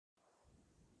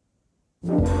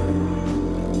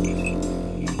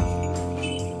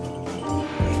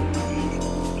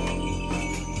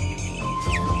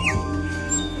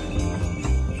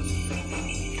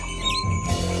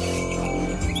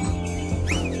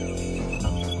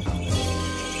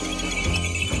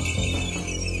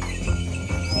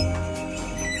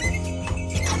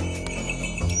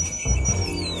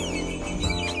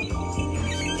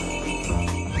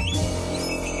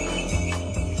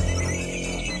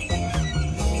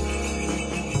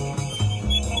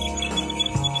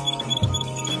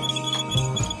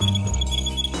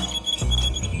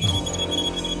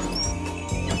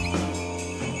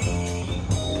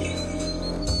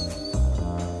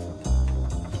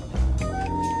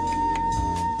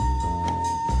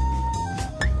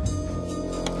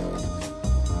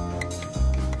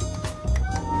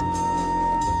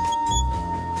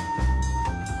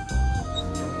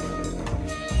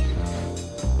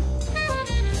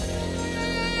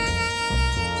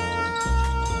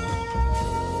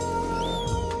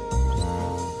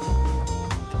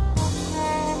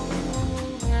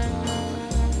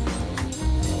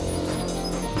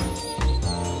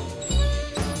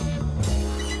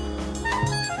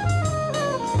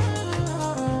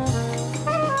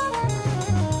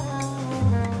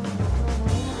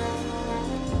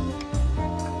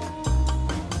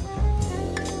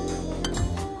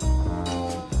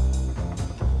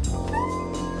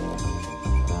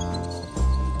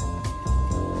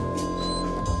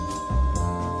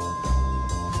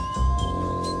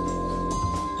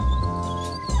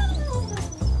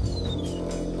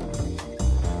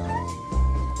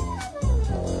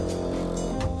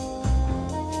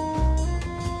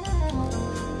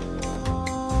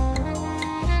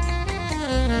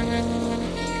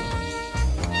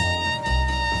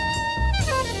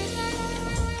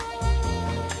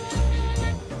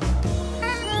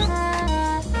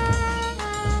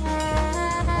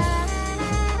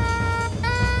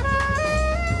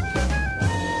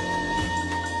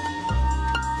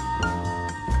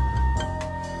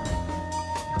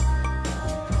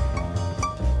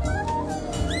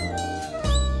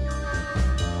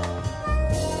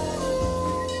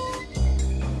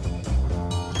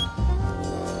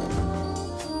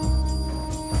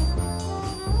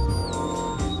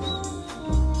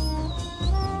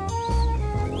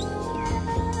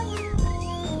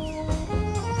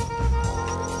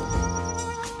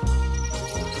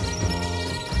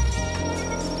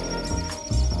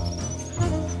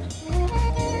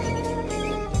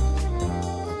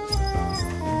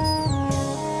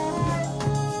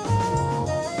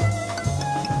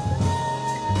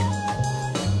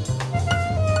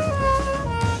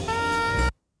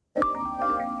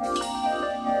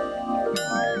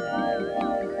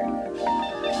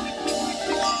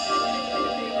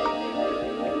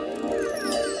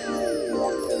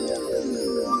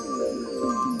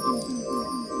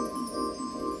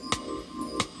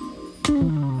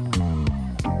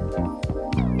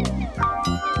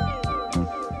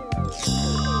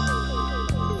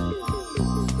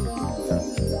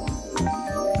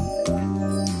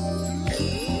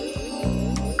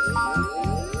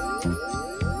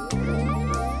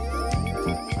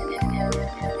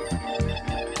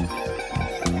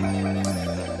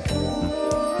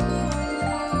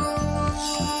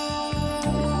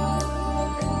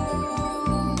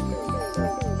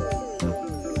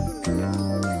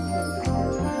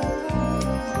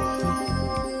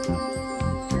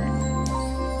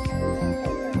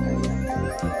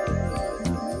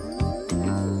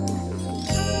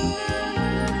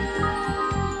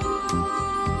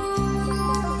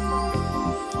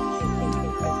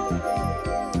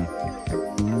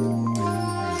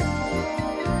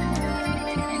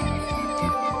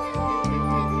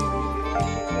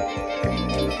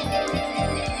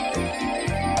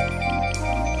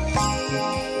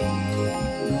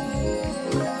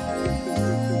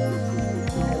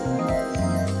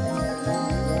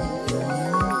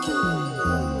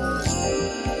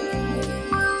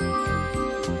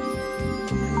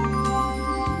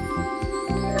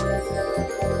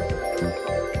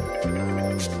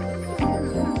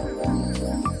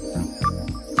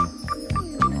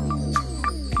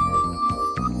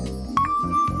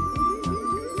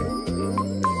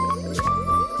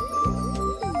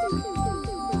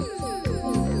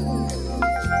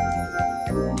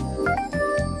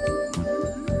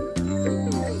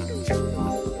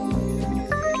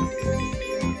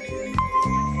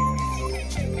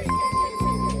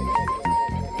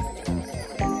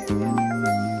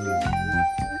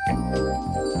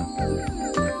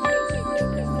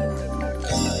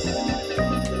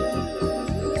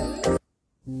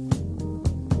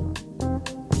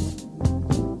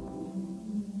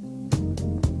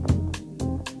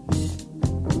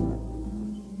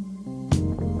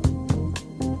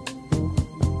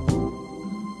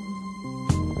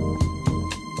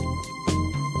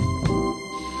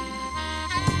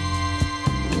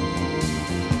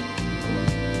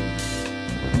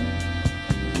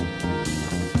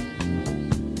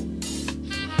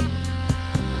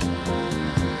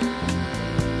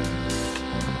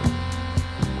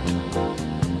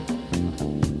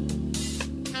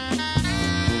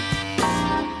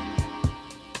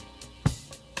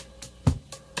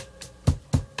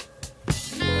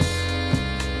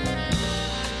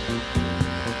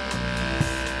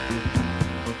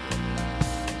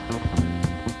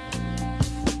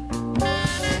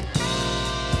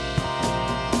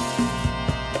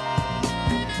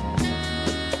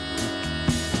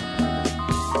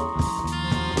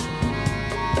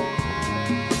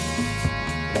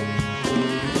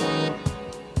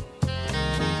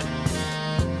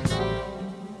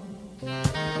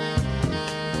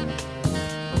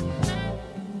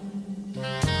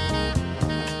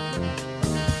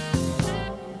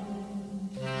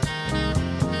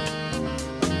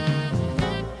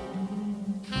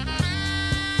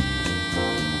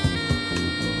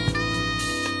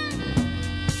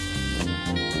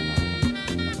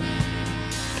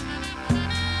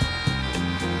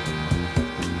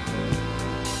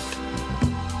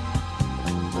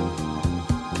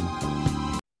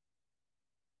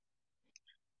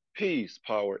Peace,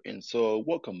 power, and soul.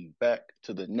 Welcome back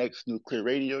to the Next Nuclear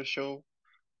Radio Show.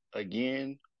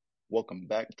 Again, welcome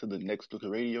back to the Next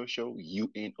Nuclear Radio Show,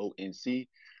 UNONC.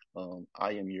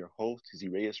 I am your host,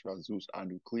 Zirayas Razus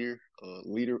Anuclear,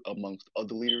 leader amongst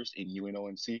other leaders in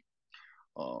UNONC.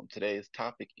 Today's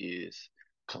topic is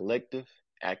collective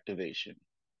activation.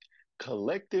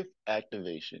 Collective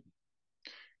activation.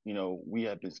 We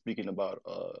have been speaking about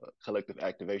collective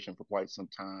activation for quite some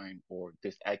time, or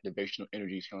this activation of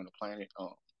energies here on the planet.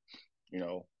 You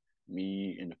know,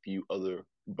 Me and a few other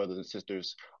brothers and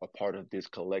sisters are part of this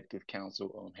collective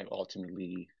council, have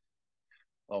ultimately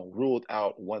ruled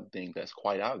out one thing that's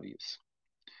quite obvious.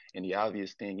 And the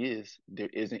obvious thing is there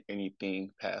isn't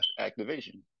anything past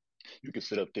activation. You can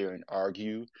sit up there and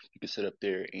argue, you can sit up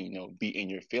there and, be in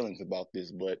your feelings about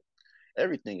this, but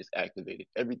everything is activated.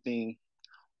 Everything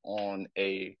on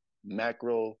a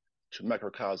macro to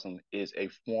microcosm is a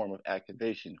form of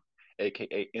activation,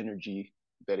 aka energy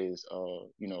that is,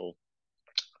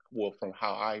 well, from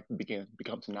how I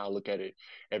become to now look at it,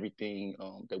 everything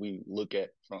that we look at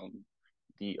from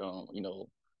the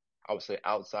I would say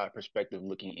outside perspective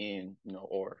looking in,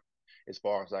 or as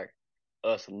far as like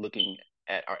us looking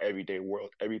at our everyday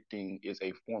world, everything is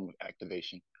a form of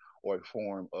activation or a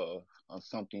form of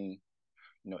something.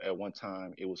 At one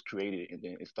time it was created and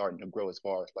then it's starting to grow as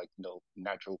far as like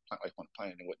natural plant life on the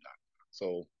planet and whatnot.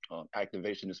 So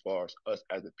activation as far as us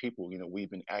as a people, we've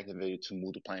been activated to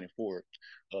move the planet forward.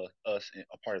 Us,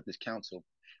 a part of this council,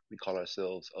 we call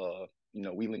ourselves,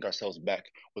 we link ourselves back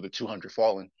with the 200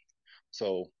 fallen.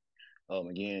 So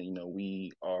again,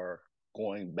 we are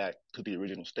going back to the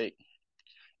original state,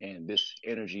 and this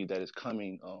energy that is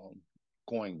coming,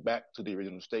 going back to the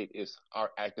original state is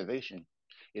our activation.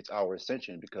 It's our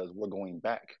ascension because we're going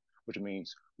back, which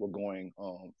means we're going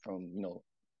from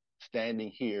standing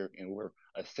here and we're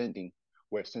ascending.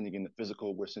 We're ascending in the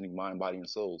physical. We're ascending mind, body, and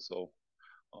soul. So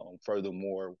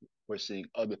furthermore, we're seeing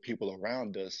other people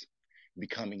around us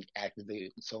becoming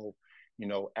activated. So,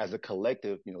 as a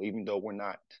collective, even though we're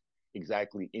not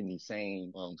exactly in the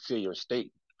same city or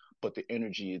state, but the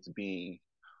energy is being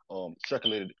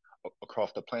circulated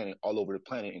across the planet, all over the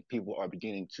planet, and people are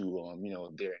beginning to,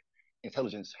 their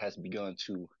intelligence has begun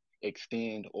to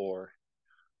extend, or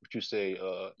what you say,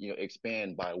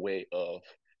 expand by way of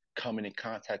coming in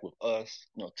contact with us,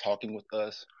 talking with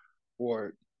us,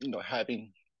 or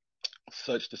having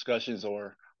such discussions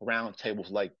or round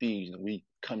tables like these. We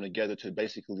come together to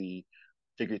basically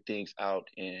figure things out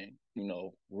and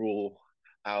rule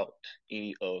out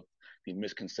any of the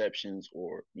misconceptions,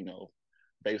 or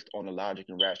based on the logic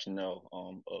and rationale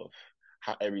of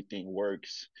how everything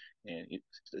works, and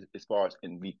as far as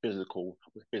in the physical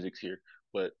with physics here.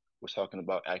 But we're talking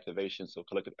about activation, so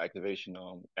collective activation.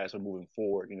 As we're moving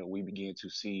forward, we begin to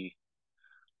see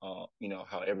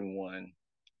how everyone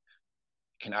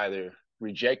can either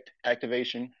reject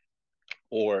activation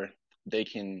or they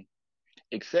can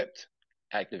accept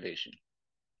activation.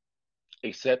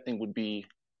 Accepting would be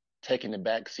taking the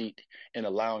back seat and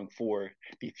allowing for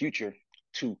the future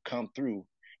to come through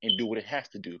and do what it has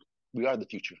to do. We are the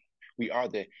future. We are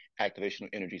the activation of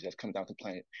energies that's coming down to the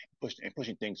planet,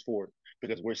 pushing things forward,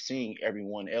 because we're seeing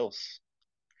everyone else,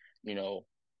 you know,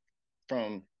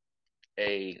 from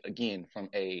from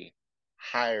a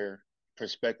higher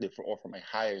perspective, or from a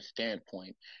higher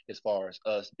standpoint, as far as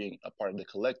us being a part of the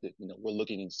collective. We're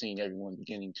looking and seeing everyone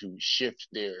beginning to shift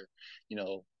their, you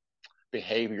know,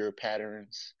 behavior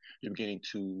patterns. They're beginning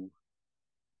to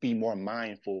be more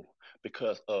mindful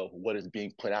because of what is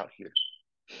being put out here.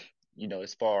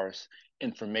 As far as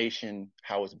information,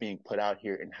 how it's being put out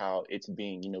here and how it's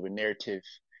being, the narrative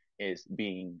is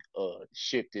being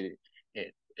shifted,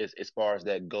 as far as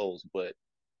that goes. But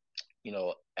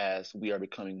as we are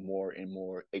becoming more and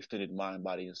more extended mind,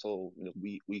 body, and soul,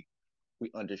 we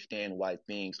understand why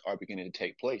things are beginning to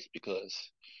take place, because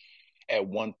at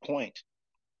one point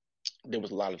there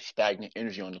was a lot of stagnant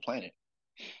energy on the planet,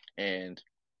 and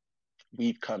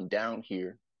we've come down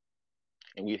here,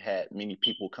 and we've had many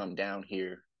people come down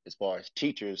here as far as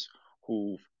teachers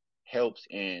who've helped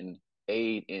and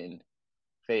aid in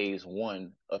phase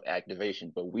one of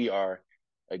activation. But we are,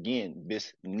 again,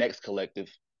 this next collective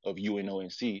of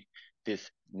UNONC,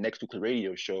 this next nuclear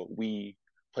radio show we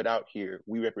put out here,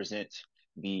 we represent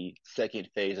the second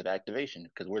phase of activation,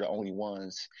 because we're the only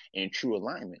ones in true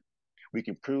alignment. We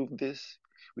can prove this,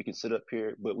 we can sit up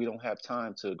here, but we don't have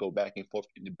time to go back and forth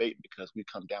and debate, because we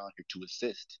come down here to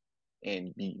assist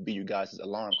and be you guys'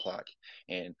 alarm clock,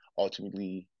 and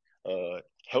ultimately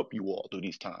help you all through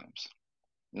these times.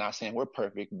 Not saying we're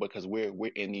perfect, because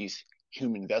we're in these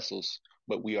human vessels,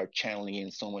 but we are channeling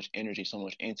in so much energy, so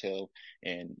much intel,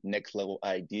 and next level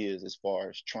ideas as far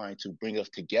as trying to bring us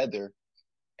together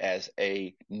as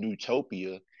a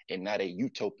newtopia and not a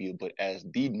utopia, but as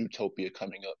the newtopia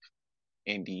coming up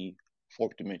in the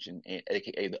fourth dimension, and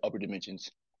aka the upper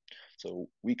dimensions. So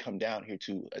we come down here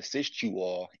to assist you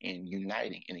all in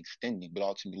uniting and extending, but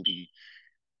ultimately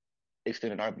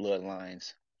extending our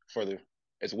bloodlines further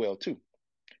as well too,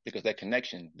 because that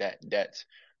connection, that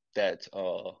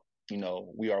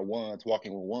we are ones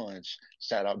walking with ones.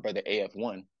 Shout out brother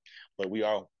AF1, but we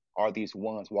are these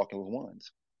ones walking with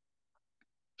ones.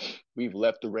 We've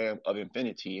left the realm of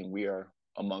infinity, and we are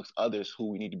amongst others who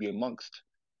we need to be amongst.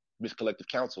 This collective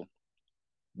council,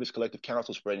 this collective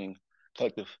council spreading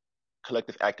collective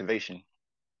collective activation.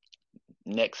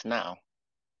 Next now,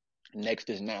 next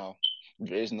is now.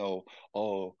 There is no,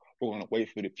 oh, we're gonna wait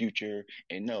for the future,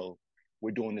 and no,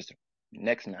 we're doing this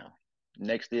next now.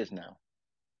 Next is now,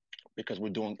 because we're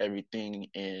doing everything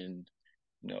in,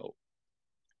 you know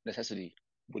necessity.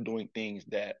 We're doing things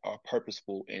that are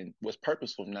purposeful, and what's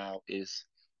purposeful now is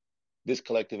this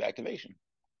collective activation,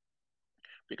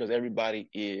 because everybody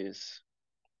is,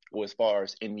 well, as far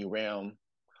as in the realm,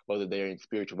 whether they're in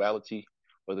spirituality,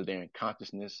 whether they're in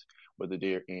consciousness, whether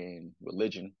they're in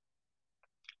religion,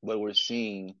 what we're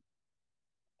seeing,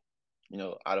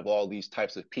 out of all these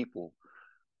types of people,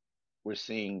 we're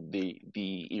seeing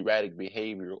the erratic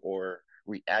behavior or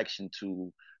reaction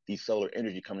to the solar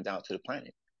energy coming down to the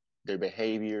planet. Their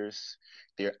behaviors,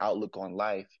 their outlook on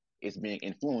life is being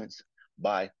influenced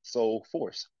by soul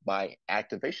force, by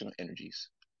activational energies,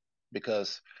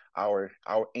 because our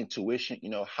intuition,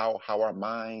 how our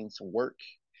minds work,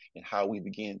 and how we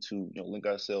begin to link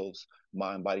ourselves,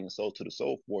 mind, body, and soul, to the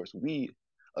soul force. We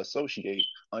associate,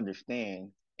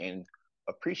 understand, and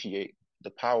appreciate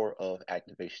the power of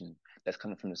activation that's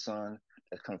coming from the sun,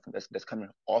 that's coming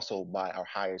also by our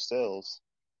higher selves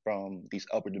from these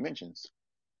upper dimensions.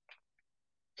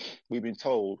 We've been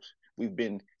told, we've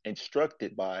been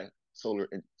instructed by solar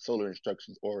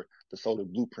instructions, or the solar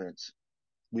blueprints.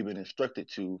 We've been instructed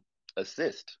to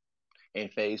assist in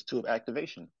phase two of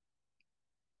activation.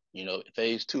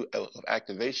 Phase two of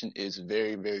activation is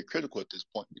very, very critical at this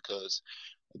point, because,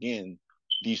 again,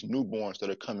 these newborns that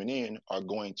are coming in are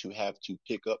going to have to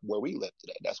pick up where we left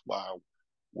it at. That's why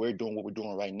we're doing what we're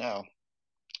doing right now,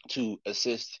 to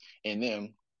assist in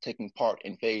them taking part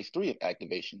in phase three of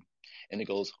activation. And it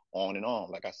goes on and on,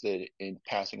 like I said, in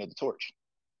passing of the torch.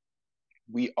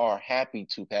 We are happy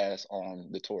to pass on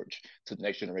the torch to the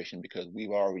next generation, because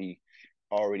we've already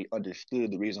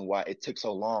understood the reason why it took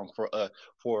so long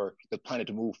for the planet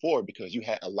to move forward, because you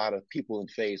had a lot of people in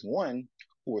phase one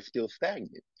who were still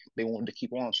stagnant. They wanted to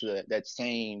keep on to that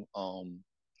same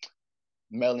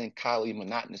melancholy,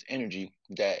 monotonous energy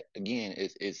that, again,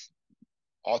 is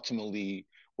ultimately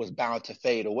was bound to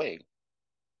fade away.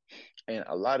 And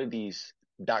a lot of these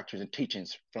doctrines and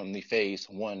teachings from the phase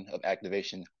one of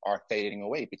activation are fading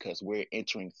away, because we're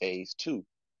entering phase two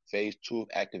of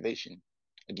activation.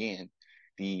 Again,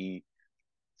 the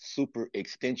super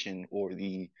extension, or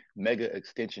the mega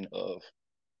extension of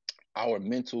our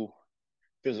mental,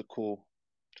 physical,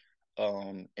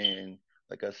 and,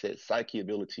 like I said, psyche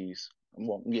abilities.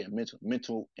 Well, yeah,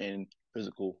 mental and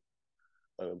physical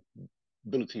uh,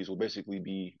 abilities will basically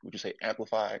be, would you say,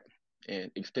 amplified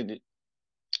and extended,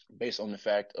 based on the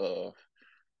fact of,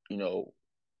 you know,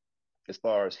 as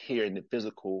far as here in the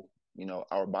physical,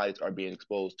 our bodies are being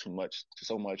exposed to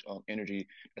so much energy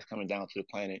that's coming down to the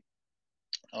planet.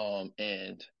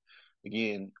 And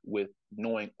again, with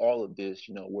knowing all of this,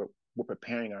 we're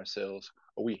preparing ourselves,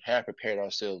 or we have prepared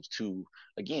ourselves to,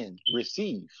 again,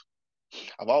 receive.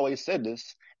 I've always said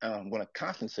this, and I'm going to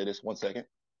constantly say this. One second.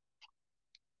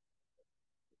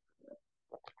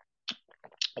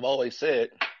 I've always said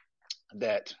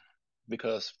that,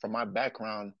 because from my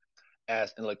background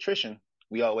as an electrician,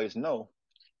 we always know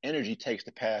energy takes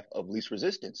the path of least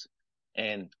resistance.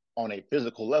 And on a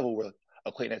physical level, we're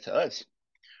equating that to us.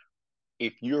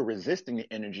 If you're resisting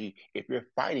the energy, if you're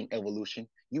fighting evolution,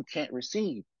 you can't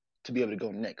receive to be able to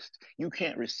go next. You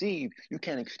can't receive, you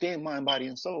can't extend mind, body,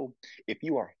 and soul if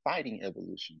you are fighting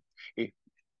evolution. If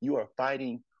you are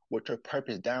fighting what your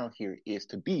purpose down here is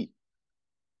to be.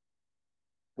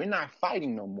 We're not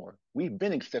fighting no more. We've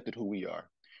been accepted who we are.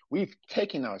 We've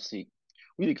taken our seat.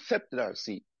 We've accepted our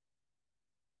seat.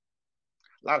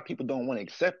 A lot of people don't want to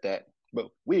accept that, but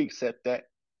we accept that.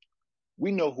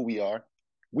 We know who we are.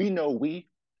 We know we.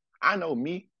 I know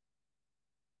me.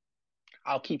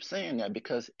 I'll keep saying that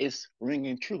because it's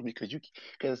ringing true.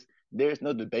 Because there's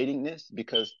no debating this,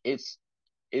 because it's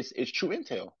true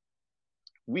intel.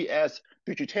 We as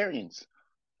futuritarians,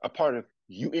 a part of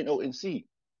UNONC.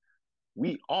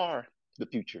 We are the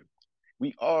future.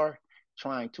 We are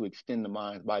trying to extend the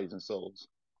minds, bodies, and souls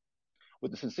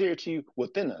with the sincerity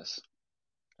within us.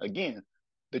 Again,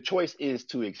 the choice is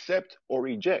to accept or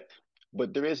reject,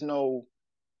 but there is no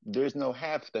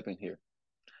half stepping here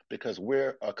because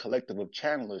we're a collective of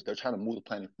channelers that are trying to move the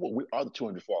planet forward. We are the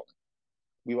 200 fallen.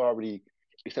 We've already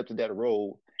accepted that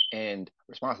role and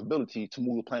responsibility to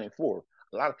move the planet forward.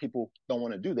 A lot of people don't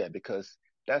want to do that because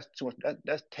that's too much.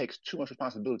 That takes too much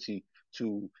responsibility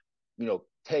to,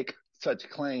 take such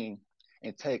claim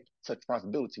and take such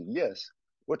responsibility. Yes,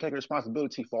 we're taking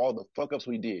responsibility for all the fuck ups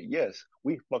we did. Yes,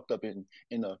 we fucked up in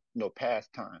the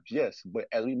past times. Yes, but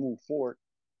as we move forward,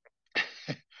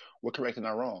 we're correcting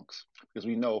our wrongs because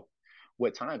we know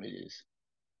what time it is.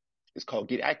 It's called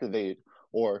get activated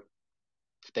or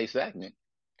stay stagnant.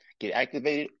 Get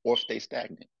activated or stay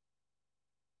stagnant.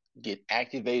 Get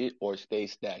activated or stay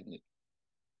stagnant.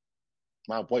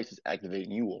 My voice is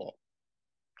activating you all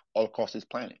across this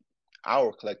planet.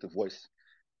 Our collective voice,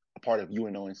 a part of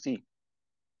UNONC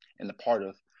and a part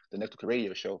of the Next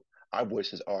Radio Show, our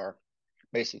voices are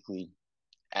basically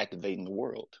activating the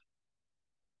world.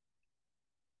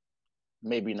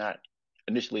 Maybe not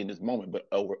initially in this moment, but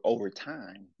over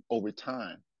time,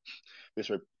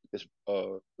 this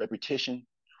repetition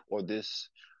or this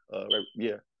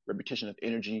repetition of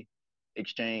energy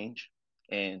exchange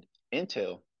and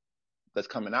intel that's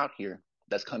coming out here,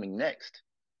 that's coming next,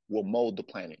 will mold the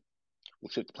planet, will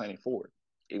shift the planet forward.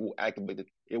 It will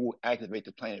activate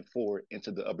the planet forward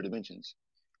into the upper dimensions,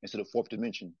 into the fourth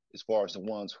dimension, as far as the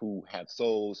ones who have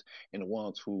souls and the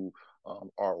ones who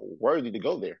are worthy to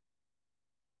go there,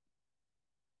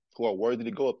 who are worthy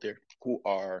to go up there, who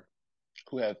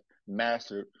have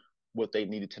mastered what they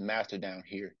needed to master down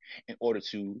here in order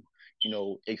to,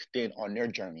 extend on their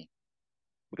journey.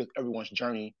 Because everyone's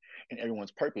journey and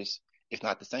everyone's purpose is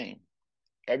not the same.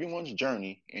 Everyone's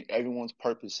journey and everyone's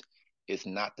purpose is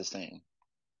not the same.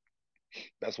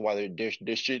 That's why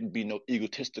there shouldn't be no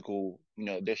egotistical,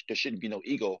 there shouldn't be no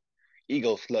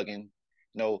ego slugging,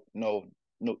 no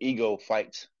ego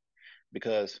fights.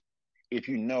 Because if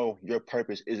you know your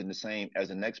purpose isn't the same as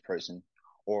the next person,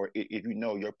 or if you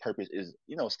know your purpose is,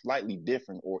 slightly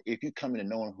different, or if you come into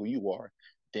knowing who you are,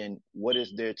 then what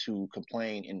is there to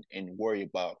complain and worry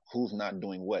about who's not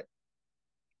doing what?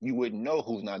 You wouldn't know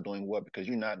who's not doing what because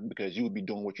you would be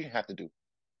doing what you have to do,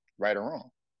 right or wrong.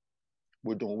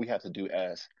 We're doing what we have to do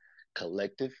as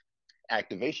collective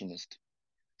activationists,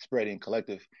 spreading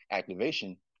collective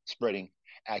activation, spreading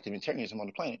activitarianism on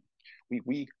the planet.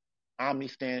 We omni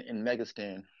stand and mega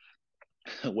stand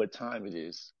what time it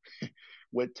is.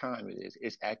 What time it is.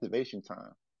 It's activation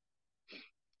time.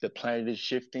 The planet is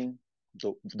shifting.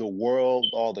 The world,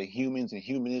 all the humans and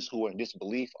humanists who are in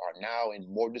disbelief are now in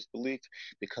more disbelief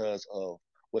because of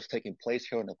what's taking place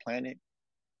here on the planet.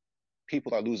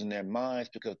 People are losing their minds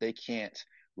because they can't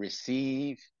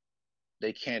receive,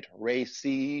 they can't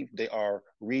receive, they are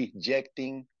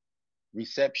rejecting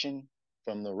reception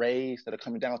from the rays that are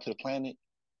coming down to the planet.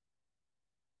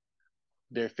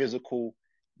 Their physical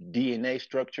DNA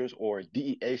structures or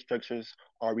DEA structures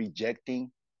are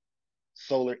rejecting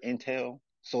solar intel,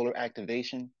 solar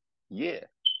activation. Yeah,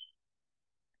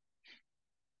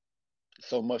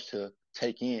 so much to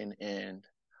take in and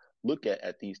look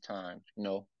at these times.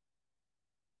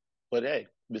 But hey,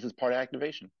 this is part of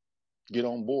activation. Get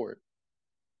on board.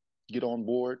 Get on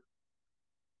board.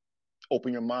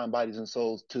 Open your mind, bodies, and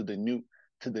souls to the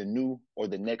new or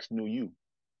the next new you.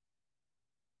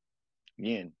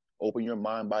 Again, open your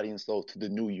mind, body, and soul to the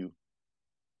new you,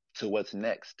 to what's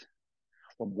next.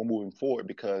 We're moving forward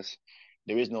because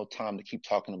there is no time to keep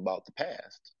talking about the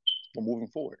past. We're moving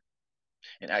forward.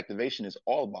 And activation is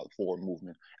all about forward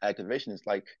movement. Activation is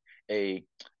like a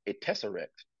a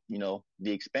tesseract, the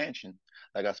expansion.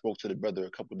 Like I spoke to the brother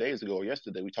a couple of days ago or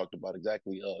yesterday, we talked about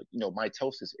exactly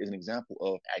mitosis is an example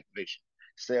of activation.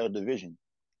 Cell division.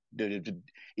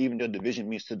 Even though division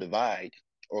means to divide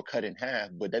or cut in half,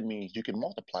 but that means you can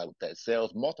multiply with that.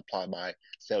 Cells multiply by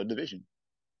cell division.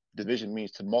 Division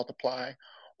means to multiply,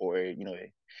 or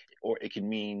or it can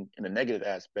mean in a negative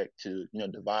aspect to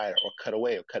divide or cut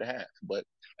away or cut in half. But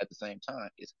at the same time,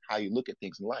 it's how you look at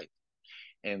things in life.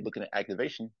 And looking at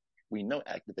activation, we know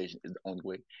activation is the only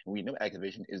way, and we know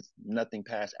activation is nothing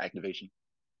past activation.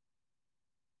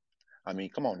 I mean,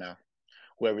 come on now.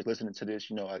 Whoever's listening to this,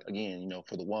 again,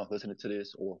 for the ones listening to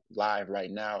this or live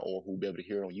right now or who'll be able to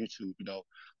hear it on YouTube, like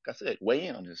I said, weigh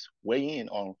in on this. Weigh in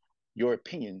on your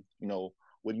opinion.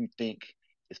 What do you think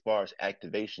as far as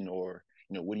activation or,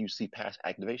 what do you see past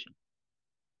activation?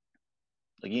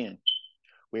 Again,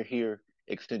 we're here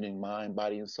extending mind,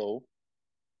 body, and soul.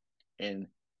 and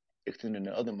extending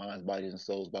to other minds, bodies, and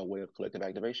souls by way of collective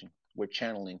activation. We're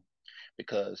channeling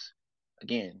because,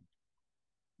 again,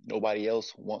 nobody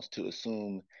else wants to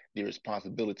assume the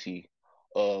responsibility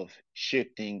of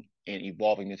shifting and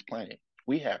evolving this planet.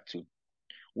 We have to.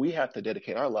 We have to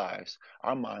dedicate our lives,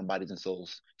 our mind, bodies, and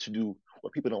souls to do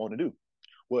what people don't want to do.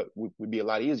 What would be a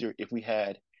lot easier if we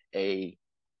had a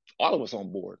all of us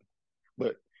on board.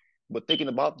 But thinking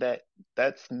about that,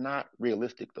 that's not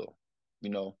realistic though. You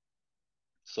know,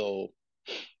 so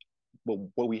but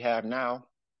what we have now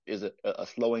is a a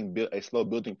slow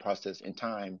building process in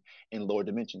time in lower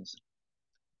dimensions,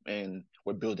 and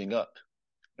we're building up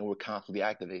and we're constantly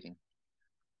activating.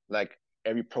 Like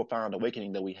every profound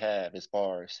awakening that we have, as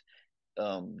far as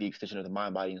the extension of the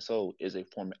mind, body, and soul, is a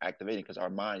form of activating because our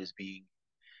mind is being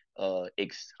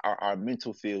our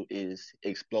mental field is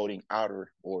exploding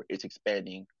outer, or it's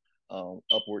expanding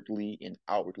upwardly and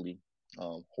outwardly,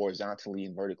 horizontally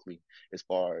and vertically, as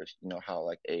far as how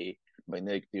like a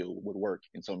magnetic field would work.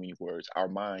 In so many words, our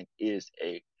mind is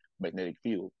a magnetic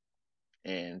field,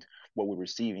 and what we're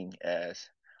receiving as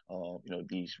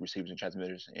these receivers and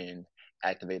transmitters and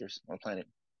activators on the planet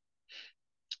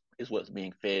is what's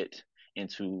being fed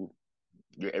into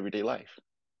your everyday life.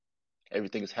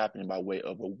 Everything is happening by way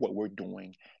of what we're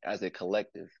doing as a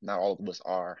collective. Not all of us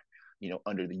are,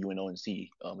 under the UNONC,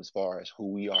 as far as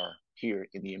who we are here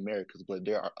in the Americas, but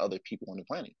there are other people on the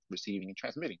planet receiving and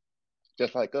transmitting,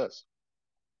 just like us,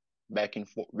 back and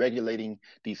forth, regulating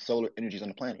these solar energies on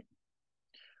the planet,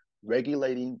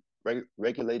 regulating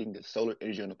the solar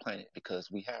energy on the planet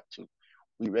because we have to.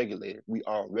 We regulate it. We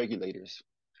are regulators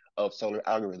of solar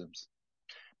algorithms.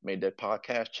 Made that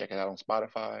podcast. Check it out on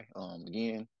Spotify.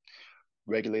 Again,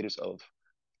 regulators of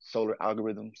solar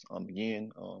algorithms.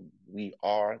 Again, we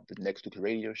are the Next Week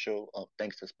Radio Show.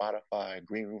 Thanks to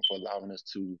Spotify.Greenroom for allowing us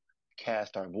to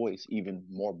cast our voice even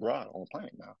more broad on the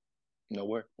planet now.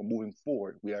 We're moving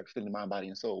forward. We are extending mind, body,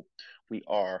 and soul. We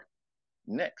are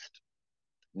next.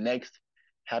 Next,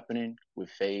 happening with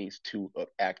phase 2 of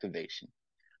activation.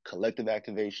 Collective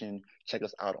activation. Check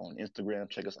us out on Instagram.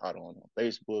 Check us out on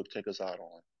Facebook. Check us out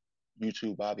on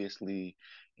YouTube, obviously,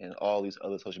 and all these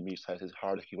other social media sites. It's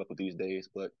hard to keep up with these days,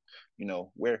 but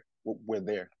we're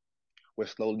there. We're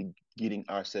slowly getting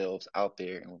ourselves out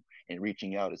there and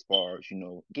reaching out as far as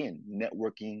again,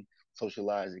 networking,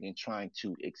 socializing, and trying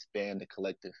to expand the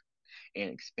collective and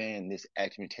expand this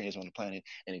activation on the planet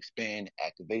and expand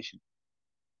activation.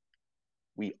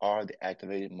 We are the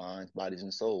activated minds, bodies,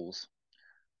 and souls.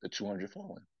 The 200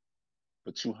 fallen,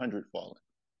 the 200 fallen,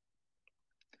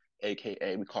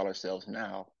 aka we call ourselves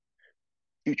now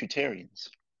futuritarians.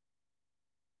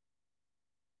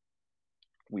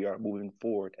 We are moving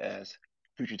forward as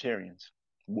futuritarians,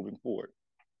 moving forward.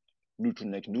 Neutral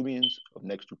next Nubians of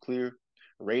next to clear,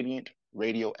 radiant,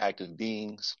 radioactive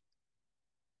beings.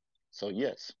 So,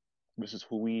 yes, this is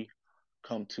who we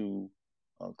come to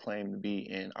claim to be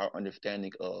in our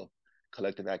understanding of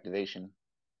collective activation.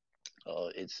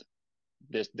 It's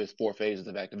there's 4 phases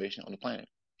of activation on the planet,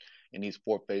 and these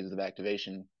 4 phases of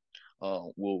activation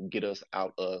will get us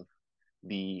out of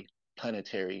the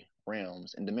planetary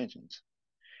realms and dimensions,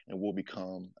 and we'll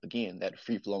become again that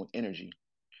free flowing energy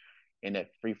and that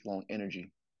free flowing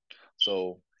energy.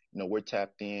 So we're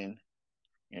tapped in,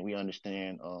 and we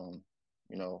understand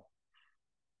you know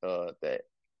that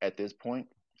at this point,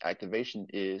 activation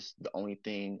is the only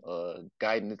thing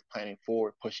guiding this planet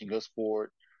forward, pushing us forward.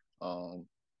 Um,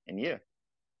 and yeah,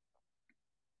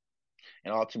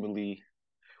 and ultimately,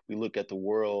 we look at the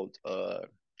world,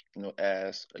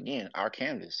 as again our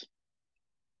canvas.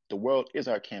 The world is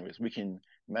our canvas. We can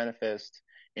manifest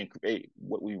and create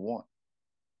what we want.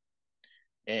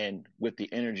 And with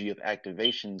the energy of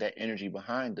activation, that energy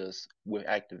behind us with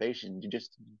activation, you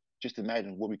just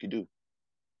imagine what we could do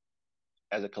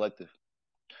as a collective.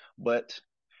 But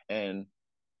and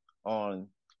on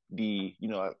the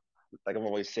like I've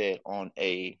always said, on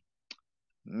a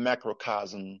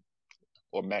macrocosm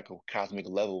or macrocosmic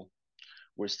level,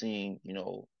 we're seeing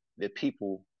that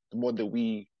people, the more that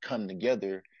we come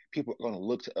together, people are going to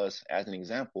look to us as an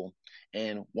example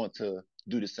and want to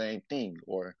do the same thing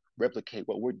or replicate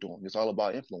what we're doing. It's all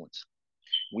about influence.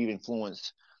 We've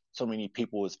influenced so many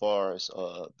people as far as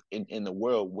in the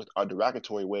world with our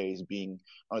derogatory ways being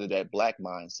under that black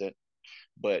mindset,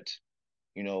 but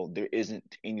there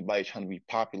isn't anybody trying to be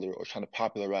popular or trying to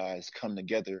popularize, come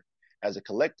together as a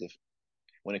collective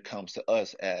when it comes to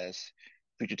us as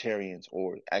vegetarians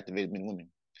or activated men and women.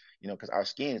 Because our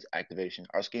skin is activation.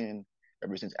 Our skin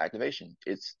represents activation.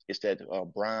 It's that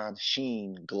bronze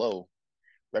sheen glow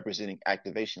representing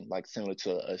activation, like similar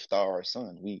to a star or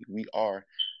sun. We are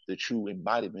the true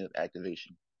embodiment of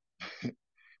activation.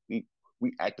 we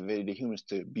we activated the humans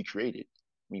to be created.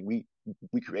 I mean,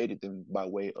 we created them by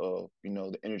way of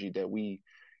the energy that we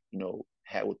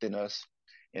had within us,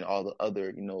 and all the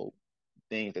other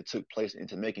things that took place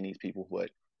into making these people what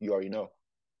you already know.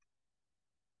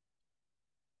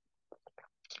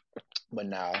 But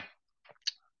now,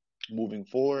 moving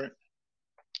forward,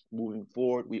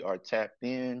 we are tapped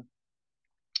in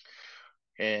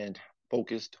and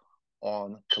focused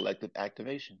on collective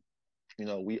activation.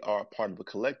 We are a part of a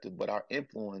collective, but our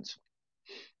influence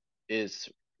is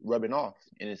rubbing off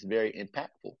and it's very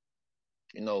impactful.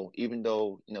 Even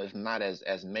though, it's not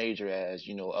as major as,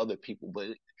 other people, but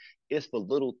it's the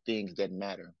little things that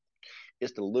matter.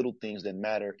 It's the little things that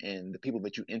matter and the people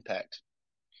that you impact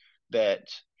that,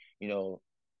 you know,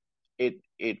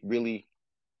 it really,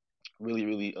 really,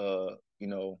 really,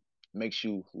 makes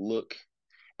you look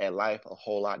at life a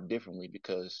whole lot differently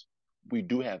because we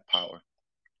do have power.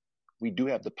 We do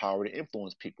have the power to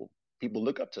influence people. People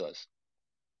look up to us.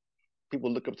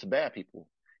 People look up to bad people.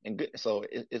 And good, so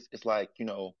it's like,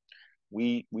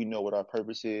 we know what our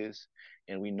purpose is,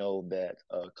 and we know that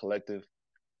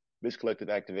this collective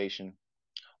activation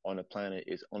on the planet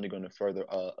is only going to further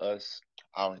us,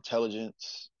 our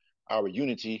intelligence, our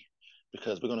unity,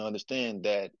 because we're going to understand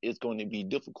that it's going to be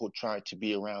difficult trying to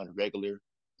be around regular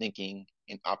thinking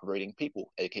and operating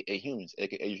people, aka humans,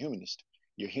 aka humanist.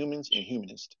 You're humans and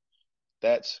humanist.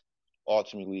 That's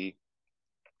ultimately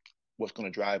what's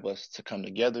going to drive us to come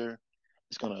together.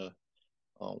 It's going to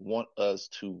want us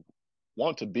to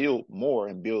want to build more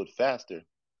and build faster.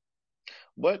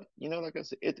 But like I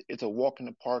said, it's a walk in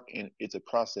the park, and it's a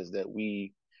process that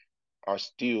we are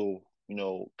still,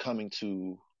 coming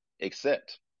to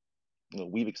accept.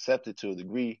 We've accepted to a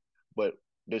degree, but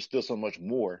there's still so much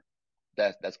more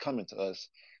that's coming to us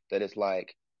that it's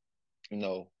like, you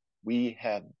know, we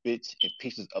have bits and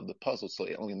pieces of the puzzle, so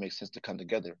it only makes sense to come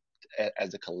together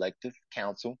as a collective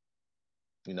council,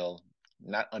 you know,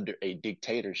 not under a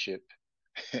dictatorship,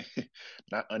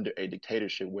 not under a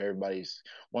dictatorship where everybody's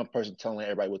one person telling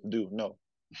everybody what to do. No,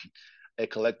 a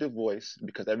collective voice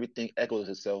because everything echoes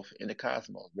itself in the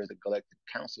cosmos. There's a collective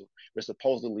council. There's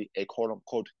supposedly a quote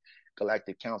unquote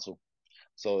galactic council.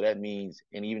 So that means,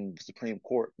 and even the Supreme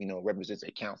Court, represents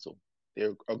a council.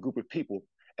 They're a group of people,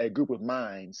 a group of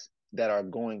minds that are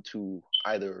going to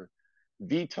either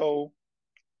veto,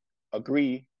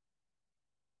 agree,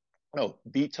 no,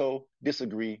 veto,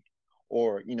 disagree,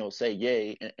 or say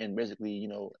yay and basically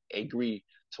agree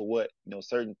to what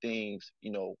certain things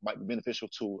might be beneficial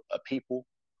to a people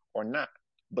or not.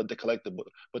 But the collective,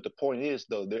 but the point is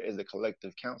though there is a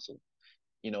collective council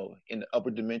in the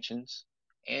upper dimensions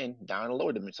and down the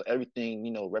lower dimensions. So everything,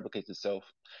 replicates itself.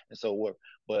 And so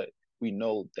but we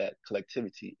know that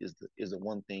collectivity is the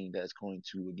one thing that's going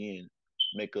to again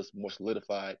make us more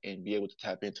solidified and be able to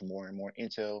tap into more and more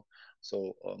intel.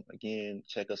 So again,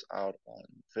 check us out on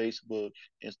Facebook,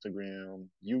 Instagram,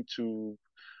 YouTube.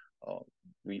 Um,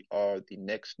 we are the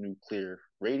Next Nuclear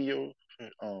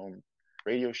um,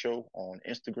 radio show on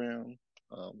Instagram.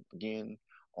 Again,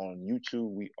 on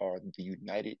YouTube, we are the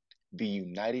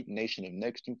United Nation of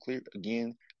Next Nuclear.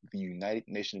 Again, the United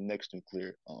Nation of Next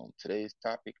Nuclear. Today's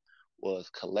topic was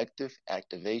collective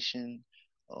activation.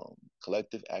 Um,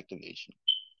 Collective activation.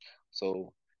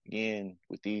 So again,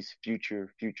 with these future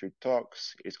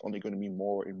talks, it's only going to be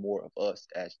more and more of us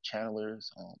as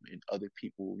channelers and other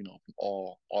people, from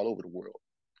all over the world,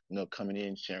 coming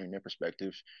in, sharing their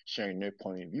perspectives, sharing their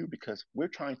point of view, because we're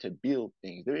trying to build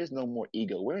things. There is no more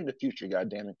ego. We're in the future,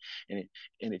 goddamn it.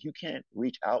 And if you can't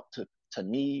reach out to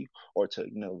me or to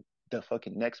the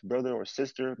fucking next brother or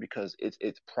sister because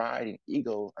it's pride and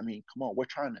ego. I mean, come on, we're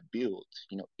trying to build.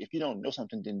 If you don't know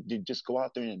something, then just go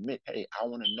out there and admit, hey, I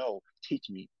want to know. Teach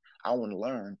me. I want to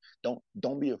learn.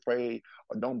 Don't be afraid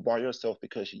or don't bar yourself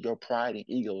because your pride and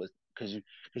ego is because you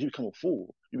become a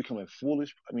fool. You become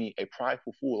a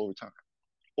prideful fool over time.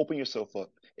 Open yourself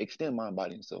up. Extend mind,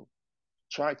 body, and soul.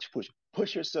 Try to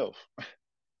push yourself.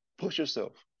 Push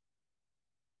yourself.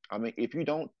 I mean, if you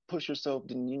don't push yourself,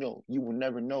 then you will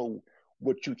never know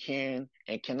what you can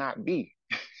and cannot be.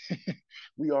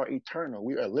 We are eternal.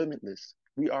 We are limitless.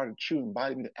 We are the true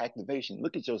embodiment of activation.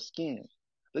 Look at your skin.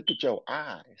 Look at your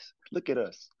eyes. Look at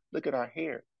us. Look at our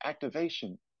hair.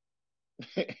 Activation.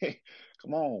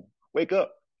 Come on. Wake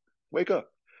up. Wake up.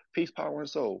 Peace, power, and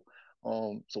soul.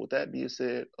 So with that being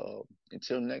said,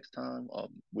 until next time,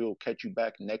 we'll catch you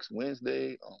back next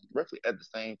Wednesday, roughly at the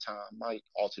same time. Might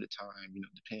alter the time,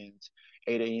 depends.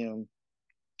 8 a.m.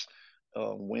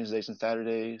 Wednesdays and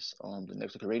Saturdays. The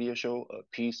Next Radio Show.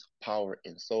 Peace, power,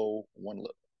 and soul. One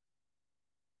love.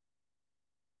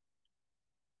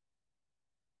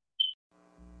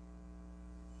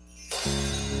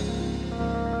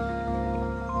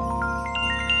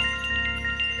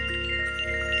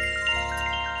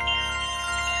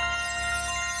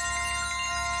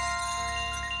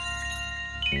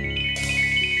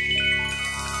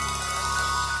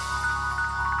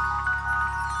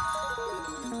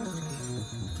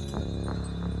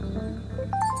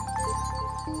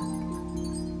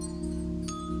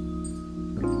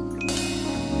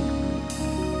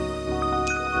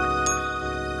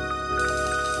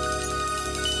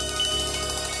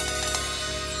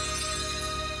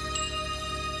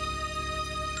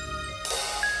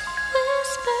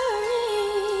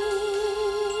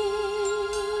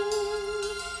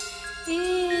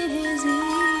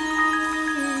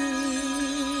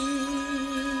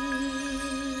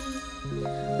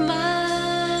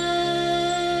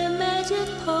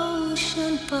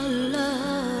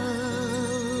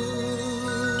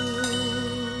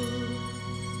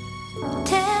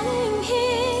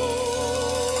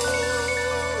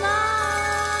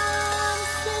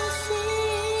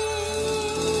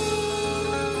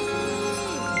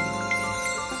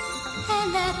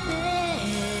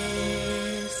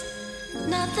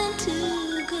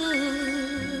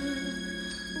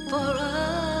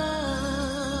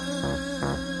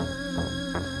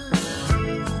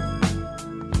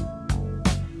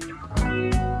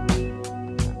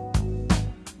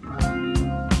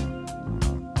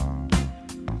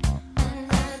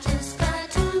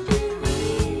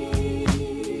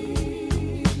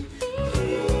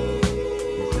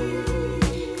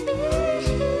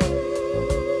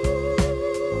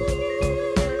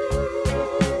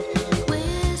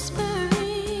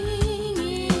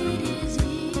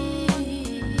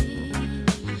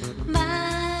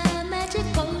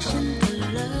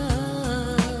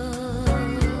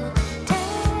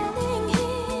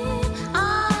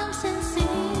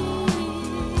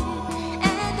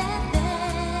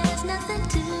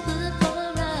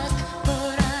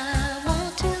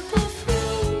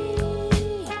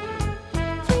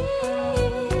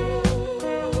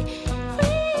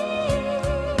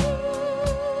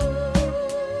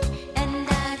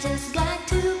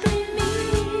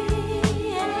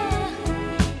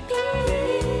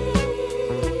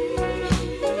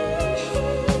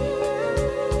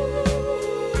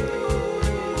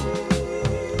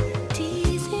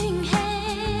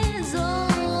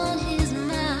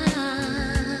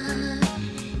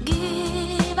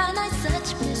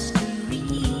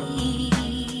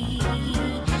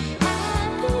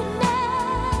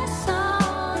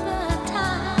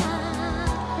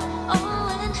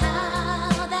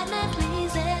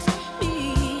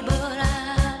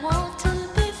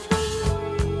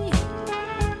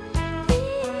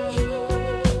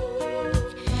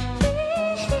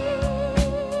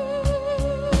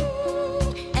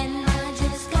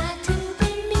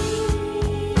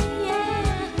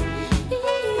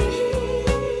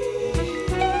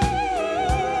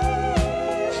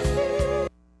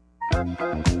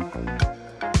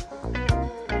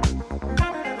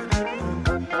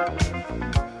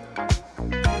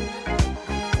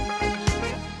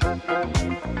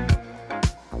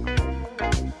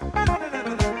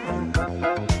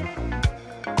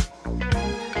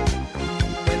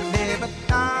 Whenever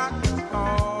dark is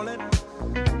falling,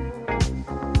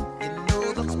 you know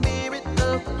the spirit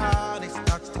of the party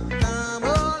starts to come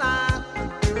alive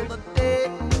until the day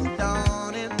is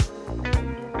dawning.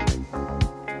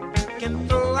 You can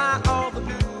throw out all the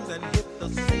blues and hit the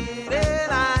city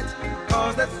lights,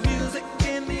 'cause there's music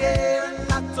in the air and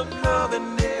lots of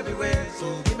loving everywhere. So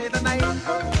give me the night,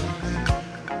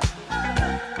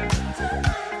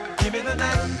 give me the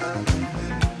night.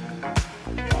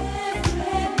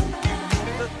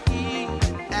 The heat,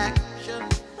 action,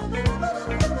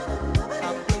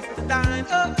 a place to dine,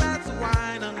 a glass of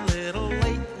wine, a little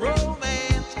late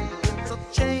romance. It's a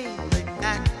chain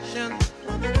reaction.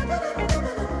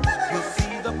 You'll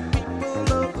see the people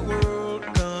of the world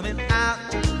coming out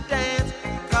to dance,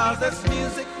 'cause there's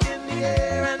music in the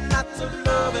air and lots of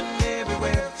loving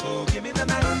everywhere. So give me the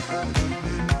night,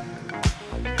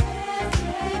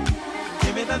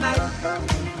 give me the night.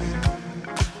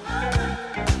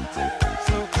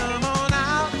 So come on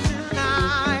out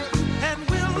tonight, and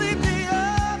we'll lead the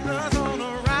others on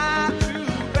a ride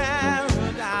through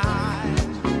paradise.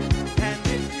 And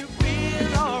if you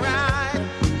feel alright,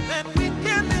 then we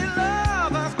can be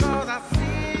lovers, 'cause I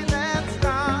see that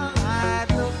starlight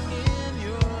look in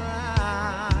your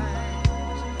eyes.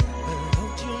 But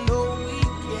don't you know we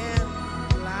can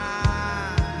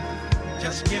fly?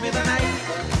 Just give me the night,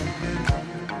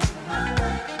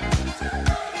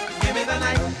 give me the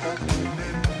night.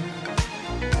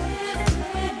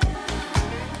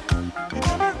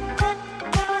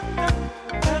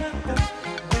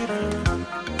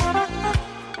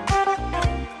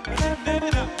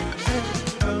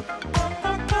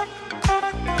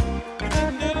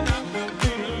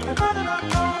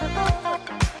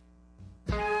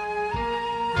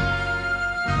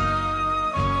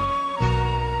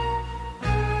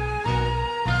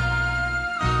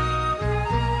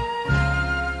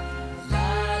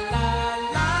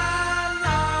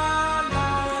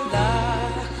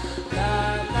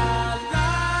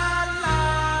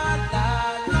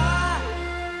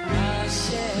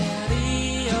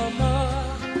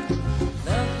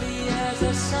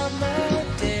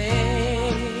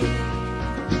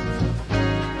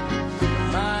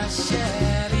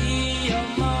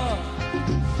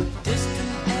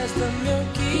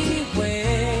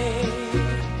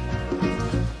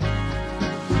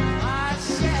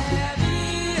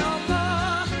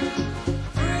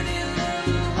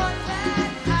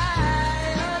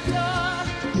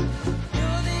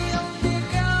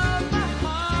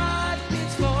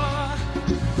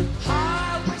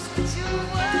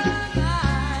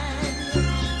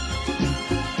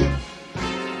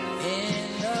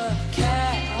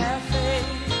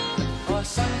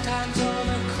 Sometimes on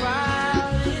a crowd